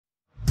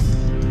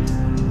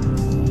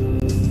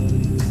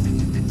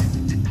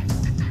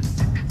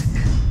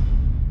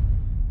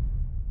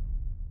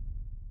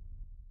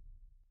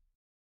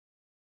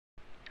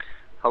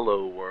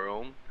Hello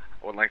world.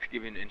 I would like to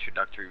give you an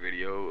introductory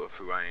video of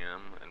who I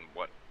am and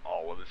what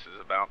all of this is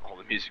about, all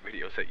the music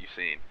videos that you've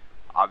seen.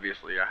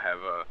 Obviously I have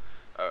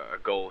a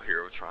goal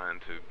here of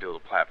trying to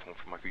build a platform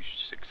for my future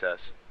success,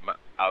 but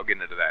I'll get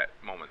into that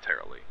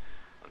momentarily.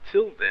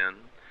 Until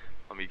then,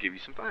 let me give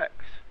you some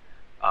facts.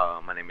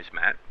 My name is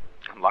Matt.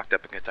 I'm locked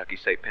up in Kentucky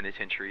State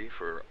Penitentiary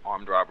for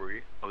armed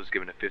robbery. I was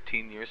given a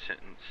 15-year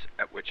sentence,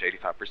 at which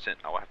 85%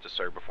 I will have to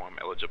serve before I'm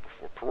eligible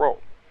for parole.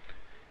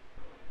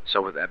 So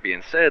with that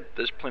being said,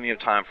 there's plenty of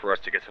time for us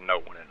to get to know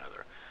one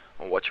another.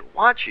 And what you're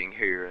watching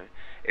here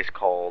is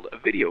called a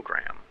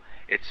videogram.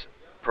 It's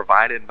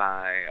provided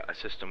by a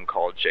system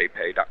called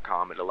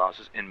JPay.com. It allows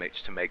us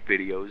inmates to make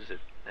videos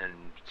and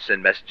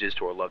send messages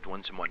to our loved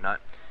ones and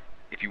whatnot.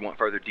 If you want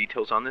further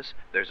details on this,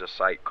 there's a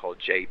site called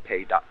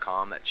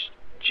JPay.com. That's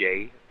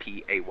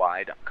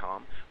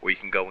JPay.com, where you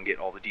can go and get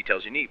all the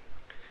details you need.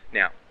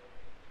 Now,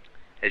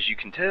 as you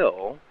can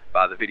tell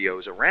by the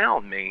videos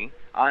around me,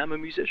 I am a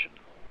musician.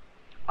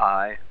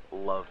 I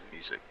love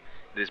music.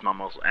 It is my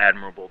most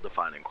admirable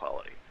defining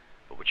quality.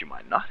 But what you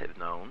might not have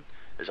known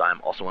is I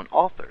am also an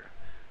author.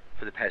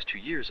 For the past 2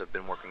 years I've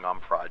been working on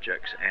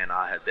projects and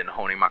I have been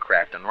honing my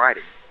craft in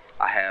writing.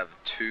 I have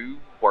 2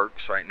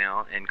 works right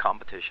now in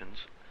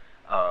competitions.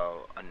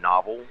 A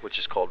novel, which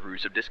is called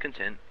Roots of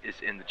Discontent,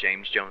 is in the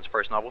James Jones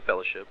First Novel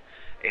Fellowship,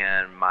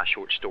 and my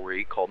short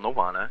story called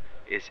Nirvana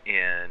is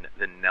in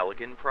the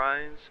Nelligan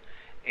Prize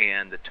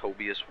and the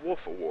Tobias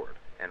Wolff Award.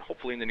 And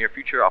hopefully in the near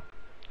future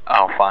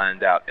I'll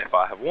find out if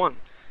I have won.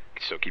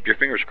 So keep your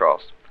fingers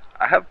crossed.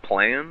 I have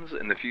plans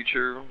in the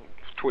future,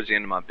 towards the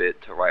end of my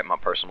bit, to write my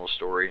personal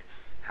story,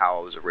 how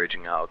I was a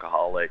raging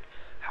alcoholic,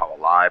 how a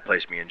lie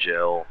placed me in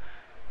jail,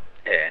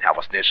 and how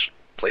a snitch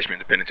placed me in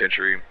the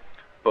penitentiary.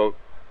 But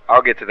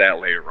I'll get to that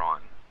later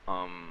on.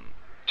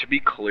 To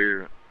be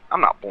clear, I'm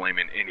not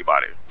blaming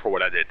anybody for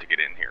what I did to get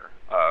in here.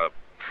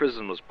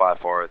 Prison was by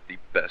far the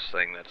best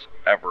thing that's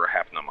ever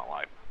happened in my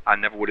life. I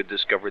never would have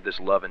discovered this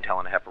love and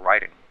talent I have for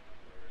writing.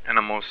 And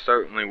I most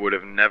certainly would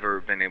have never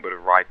been able to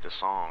write the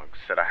songs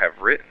that I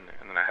have written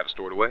and that I have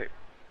stored away,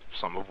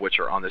 some of which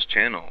are on this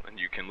channel and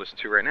you can listen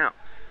to right now.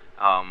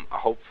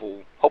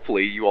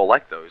 Hopefully you all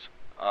like those.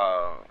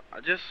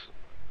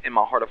 In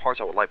my heart of hearts,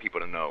 I would like people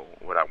to know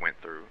what I went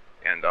through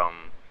and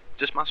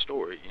just my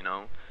story, you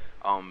know.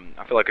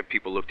 I feel like if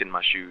people looked in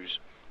my shoes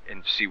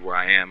and see where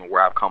I am and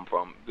where I've come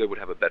from, they would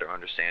have a better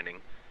understanding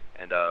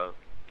and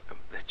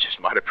they just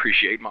might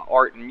appreciate my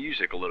art and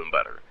music a little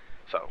better.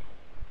 So,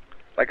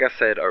 like I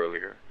said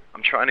earlier,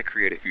 I'm trying to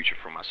create a future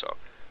for myself.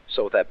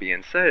 So with that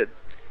being said,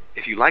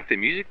 if you like the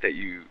music that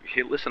you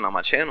listen on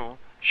my channel,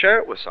 share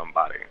it with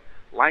somebody.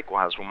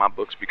 Likewise, when my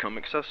books become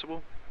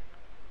accessible,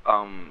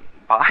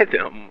 buy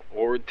them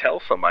or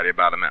tell somebody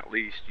about them at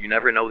least. You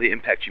never know the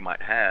impact you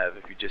might have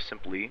if you just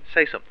simply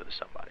say something to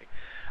somebody.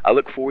 I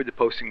look forward to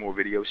posting more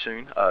videos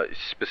soon,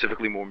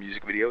 specifically more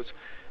music videos.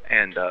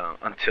 And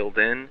until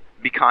then,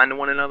 be kind to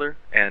one another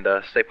and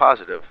stay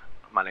positive.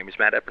 My name is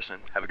Matt Epperson.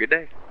 Have a good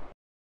day.